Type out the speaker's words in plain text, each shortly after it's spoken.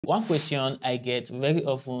One question I get very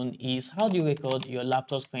often is how do you record your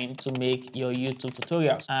laptop screen to make your YouTube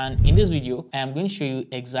tutorials? And in this video, I am going to show you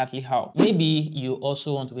exactly how. Maybe you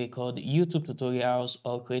also want to record YouTube tutorials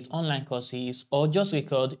or create online courses or just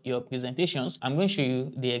record your presentations. I'm going to show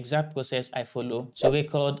you the exact process I follow to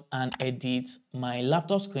record and edit my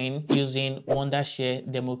laptop screen using Wondershare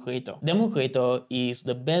DemoCreator. DemoCreator is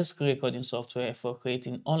the best screen recording software for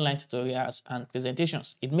creating online tutorials and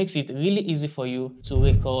presentations. It makes it really easy for you to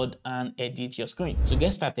record and edit your screen. To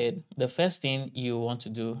get started, the first thing you want to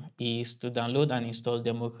do is to download and install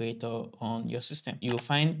DemoCreator on your system. You'll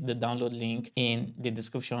find the download link in the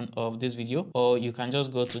description of this video, or you can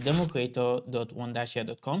just go to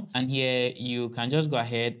democreator.wondershare.com, and here you can just go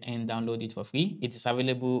ahead and download it for free. It is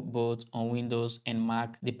available both on Windows and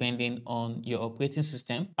Mac depending on your operating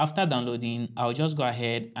system. After downloading, I'll just go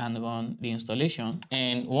ahead and run the installation,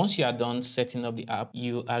 and once you are done setting up the app,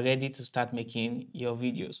 you are ready to start making your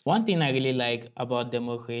videos. One thing I really like about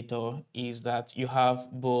DemoCreator is that you have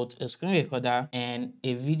both a screen recorder and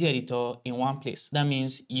a video editor in one place. That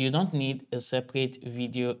means you don't need a separate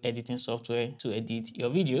video editing software to edit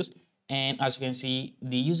your videos. And as you can see,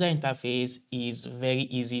 the user interface is very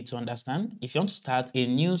easy to understand. If you want to start a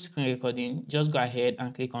new screen recording, just go ahead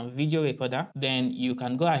and click on video recorder. Then you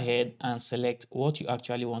can go ahead and select what you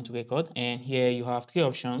actually want to record. And here you have three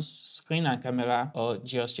options: screen and camera, or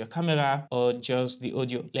just your camera, or just the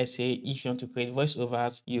audio. Let's say if you want to create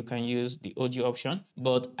voiceovers, you can use the audio option.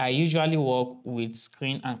 But I usually work with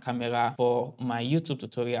screen and camera for my YouTube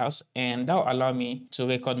tutorials, and that will allow me to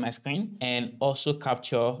record my screen and also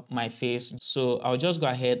capture my face. So I'll just go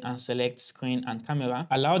ahead and select screen and camera,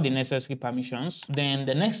 allow the necessary permissions. Then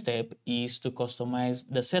the next step is to customize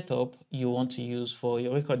the setup you want to use for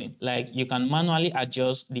your recording. Like, you can manually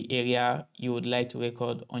adjust the area you would like to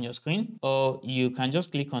record on your screen, or you can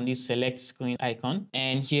just click on this select screen icon,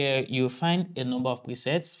 and here you'll find a number of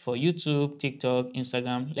presets for YouTube, TikTok,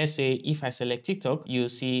 Instagram. Let's say if I select TikTok, you'll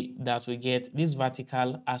see that we get this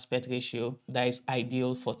vertical aspect ratio that is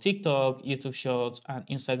ideal for TikTok, YouTube Shorts, and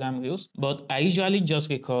Instagram Reels. But I usually just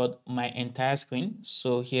record my entire screen.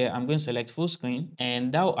 So here I'm going to select full screen,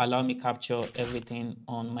 and that will allow me capture everything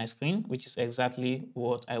on my screen, which is exactly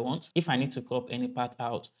what I want. If I need to crop any part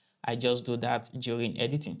out, I just do that during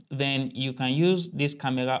editing. Then you can use this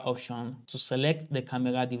camera option to select the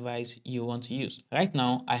camera device you want to use. Right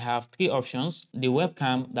now, I have three options: the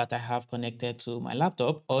webcam that I have connected to my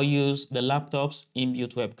laptop, or use the laptop's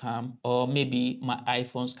inbuilt webcam, or maybe my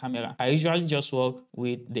iPhone's camera. I usually just work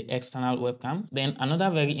with the external webcam. Then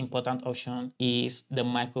another very important option is the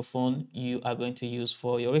microphone you are going to use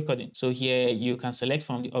for your recording. So here you can select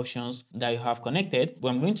from the options that you have connected, but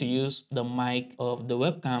I'm going to use the mic of the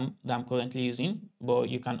webcam that I'm currently using, but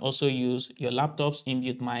you can also use your laptop's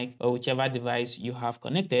inbuilt mic or whichever device you have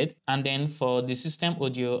connected. And then for the system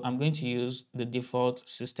audio, I'm going to use the default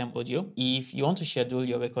system audio. If you want to schedule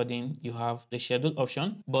your recording, you have the schedule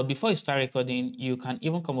option. But before you start recording, you can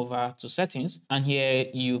even come over to settings, and here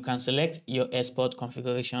you can select your export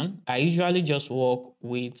configuration. I usually just work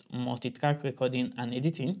with multi-track recording and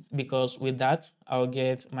editing, because with that, I'll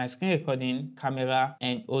get my screen recording, camera,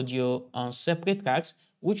 and audio on separate tracks,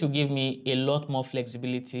 which will give me a lot more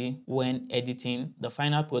flexibility when editing the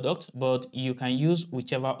final product. But you can use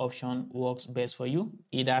whichever option works best for you,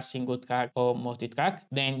 either single track or multi-track.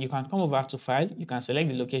 Then you can come over to file, you can select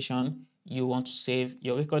the location you want to save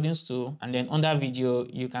your recordings to, and then under video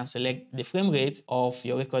you can select the frame rate of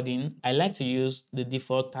your recording. I like to use the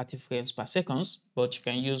default 30 frames per second, but you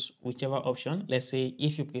can use whichever option. Let's say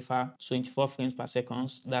if you prefer 24 frames per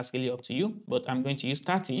second, that's really up to you, but I'm going to use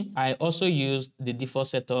 30. I also use the default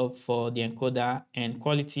setup for the encoder and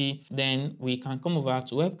quality. Then we can come over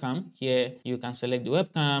to webcam. Here you can select the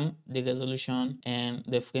webcam, the resolution, and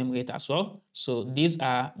the frame rate as well. So these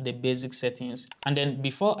are the basic settings. And then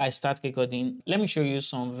before I start recording, let me show you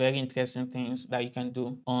some very interesting things that you can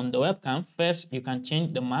do on the webcam. First, you can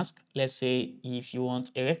change the mask. Let's say if you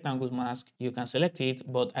want a rectangle mask, you can select it,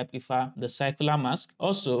 but I prefer the circular mask.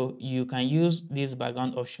 Also, you can use this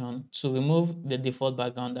background option to remove the default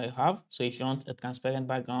background that you have. So if you want a transparent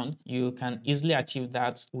background, you can easily achieve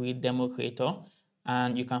that with DemoCreator.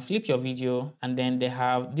 And you can flip your video, and then they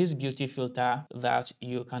have this beauty filter that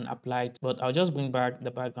you can apply. But I'll just bring back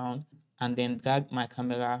the background and then drag my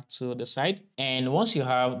camera to the side. And once you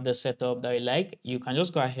have the setup that you like, you can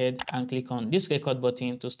just go ahead and click on this record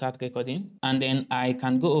button to start recording. And then I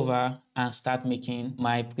can go over and start making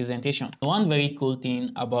my presentation. One very cool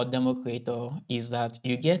thing about DemoCreator is that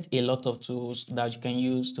you get a lot of tools that you can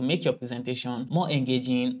use to make your presentation more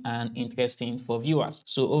engaging and interesting for viewers.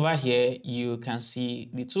 So over here, you can see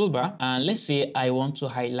the toolbar, and let's say I want to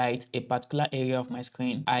highlight a particular area of my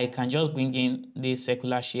screen. I can just bring in this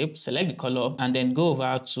circular shape, select the color, and then go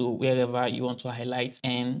over to wherever you want to highlight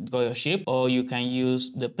and draw your shape. Or you can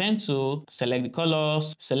use the pen tool, select the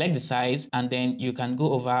colors, select the size, and then you can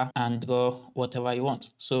go over and draw whatever you want.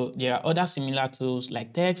 So there are other similar tools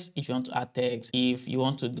like text. If you want to add text, if you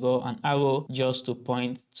want to draw an arrow just to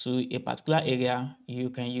point to a particular area, you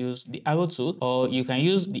can use the arrow tool, or you can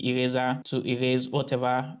use the eraser to erase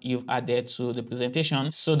whatever you've added to the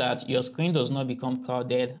presentation so that your screen does not become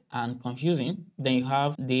crowded and confusing. Then you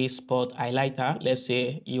have the spot highlighter. Let's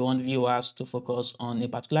say you want viewers to focus on a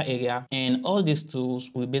particular area, and all these tools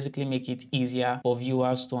will basically make it easier for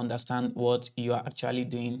viewers to understand what you are actually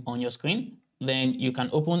doing on your screen. Then you can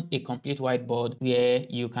open a complete whiteboard where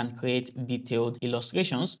you can create detailed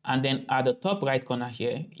illustrations. And then at the top right corner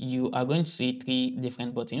here, you are going to see 3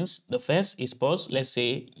 different buttons. The first is pause. Let's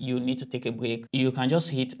say you need to take a break. You can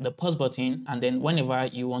just hit the pause button, and then whenever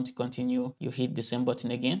you want to continue, you hit the same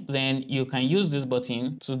button again. Then you can use this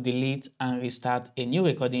button to delete and restart a new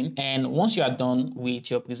recording. And once you are done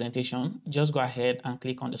with your presentation, just go ahead and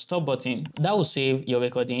click on the stop button. That will save your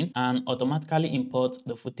recording and automatically import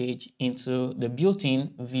the footage into the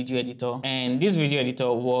built-in video editor. And this video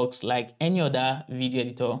editor works like any other video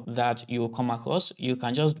editor that you will come across. You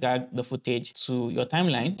can just drag the footage to your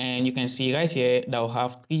timeline, and you can see right here that will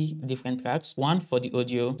have 3 different tracks, one for the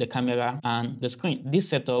audio, the camera, and the screen. This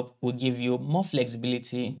setup will give you more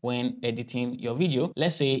flexibility when editing your video.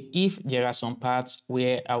 Let's say if there are some parts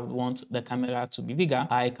where I would want the camera to be bigger,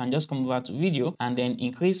 I can just come over to video and then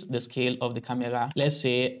increase the scale of the camera. Let's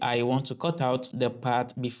say I want to cut out the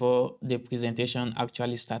part before the presentation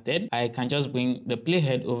actually started. I can just bring the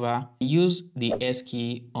playhead over, use the S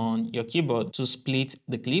key on your keyboard to split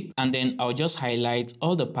the clip, and then I'll just highlight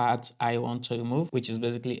all the parts I want to remove, which is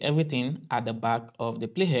basically everything at the back of the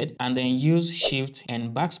playhead, and then use Shift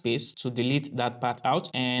and Backspace to delete that part out.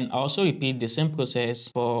 And I also repeat the same process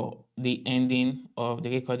for the ending of the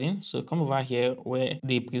recording. So come over here where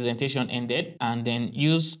the presentation ended, and then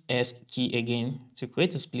use S key again to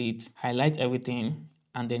create a split, highlight everything,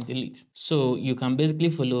 and then delete. So you can basically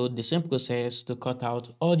follow the same process to cut out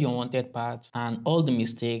all the unwanted parts and all the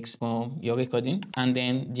mistakes from your recording. And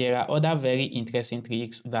then there are other very interesting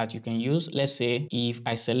tricks that you can use. Let's say if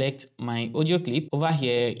I select my audio clip, over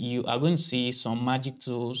here you are going to see some magic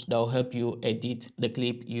tools that will help you edit the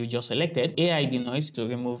clip you just selected. AI denoise to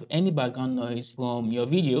remove any background noise from your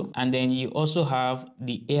video, and then you also have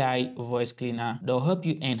the AI voice cleaner that will help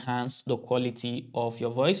you enhance the quality of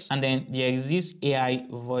your voice. And then there is this AI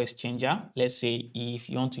voice changer. Let's say if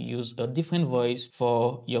you want to use a different voice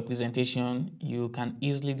for your presentation, you can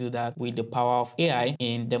easily do that with the power of AI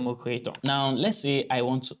in DemoCreator. Now, let's say I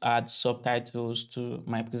want to add subtitles to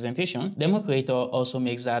my presentation. DemoCreator also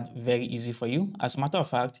makes that very easy for you. As a matter of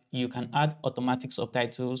fact, you can add automatic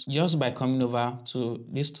subtitles just by coming over to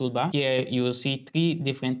this toolbar. Here, you will see 3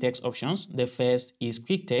 different text options. The first is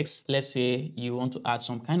quick text. Let's say you want to add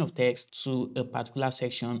some kind of text to a particular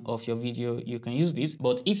section of your video, you can use this.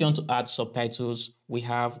 But if you want to add subtitles, we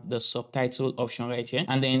have the subtitle option right here.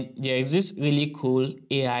 And then there is this really cool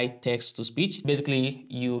AI text to speech. Basically,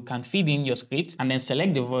 you can feed in your script and then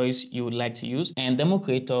select the voice you would like to use, and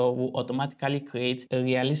DemoCreator will automatically create a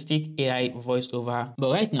realistic AI voiceover.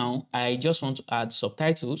 But right now, I just want to add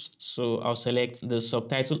subtitles. So I'll select the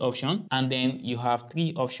subtitle option, and then you have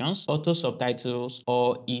 3 options: auto subtitles,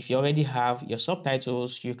 or if you already have your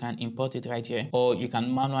subtitles, you can import it right here, or you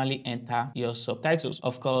can manually enter your subtitles.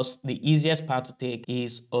 Of course, the easiest part to take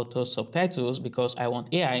is auto subtitles because I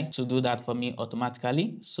want AI to do that for me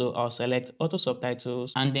automatically. So I'll select auto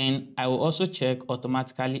subtitles, and then I will also check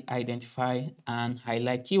automatically identify and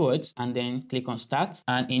highlight keywords, and then click on start.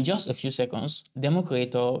 And in just a few seconds,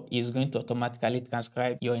 DemoCreator is going to automatically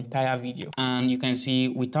transcribe your entire video. And you can see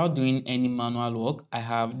without doing any manual work, I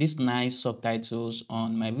have these nice subtitles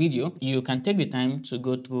on my video. You can take the time to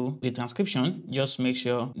go through the transcription, just make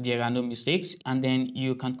sure there are no mistakes, and then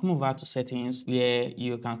you can come over to settings where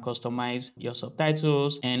you can customize your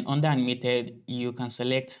subtitles, and under animated you can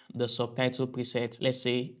select the subtitle preset. Let's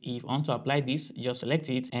say if I want to apply this, just select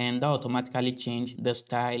it, and that automatically change the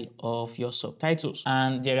style of your subtitles.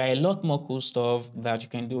 And there are a lot more cool stuff that you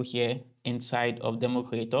can do here inside of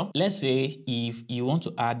DemoCreator. Let's say if you want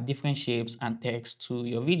to add different shapes and text to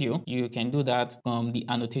your video, you can do that from the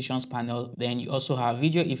annotations panel. Then you also have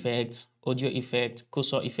video effects, audio effect,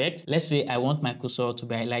 cursor effect. Let's say I want my cursor to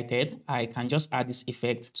be highlighted. I can just add this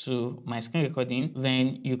effect to my screen recording.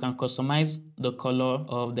 Then you can customize the color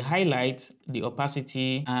of the highlight, the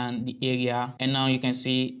opacity, and the area. And now you can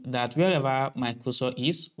see that wherever my cursor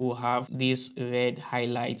is, we'll have this red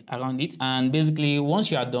highlight around it. And basically,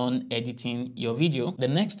 once you are done editing your video, the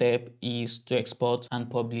next step is to export and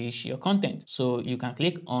publish your content. So you can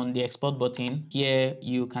click on the export button. Here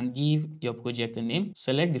you can give your project a name,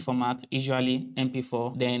 select the format, usually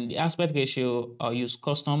MP4, then the aspect ratio, or use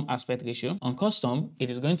custom aspect ratio. On custom, it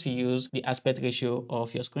is going to use the aspect ratio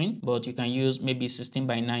of your screen, but you can use maybe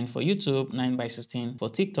 16:9 for YouTube, 9:16 for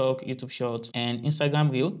TikTok, YouTube Shorts, and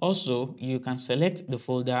Instagram Reel. Also, you can select the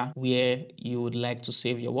folder where you would like to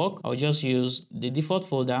save your work. I'll just use the default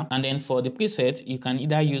folder, and then for the preset, you can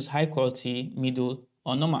either use high quality, middle,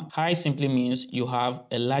 or normal. High simply means you have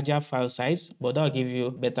a larger file size, but that'll give you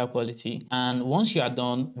better quality. And once you are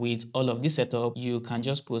done with all of this setup, you can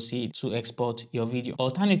just proceed to export your video.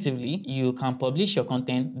 Alternatively, you can publish your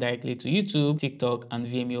content directly to YouTube, TikTok, and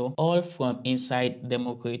Vimeo, all from inside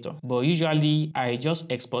DemoCreator. But usually, I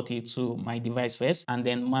just export it to my device first and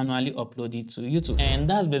then manually upload it to YouTube. And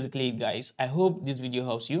that's basically it, guys. I hope this video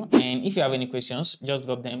helps you. And if you have any questions, just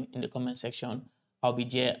drop them in the comment section. I'll be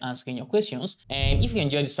there answering your questions. And if you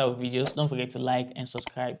enjoy this type of videos, don't forget to like and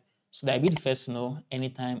subscribe so that I'll be the first to know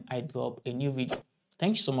anytime I drop a new video.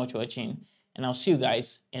 Thank you so much for watching, and I'll see you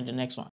guys in the next one.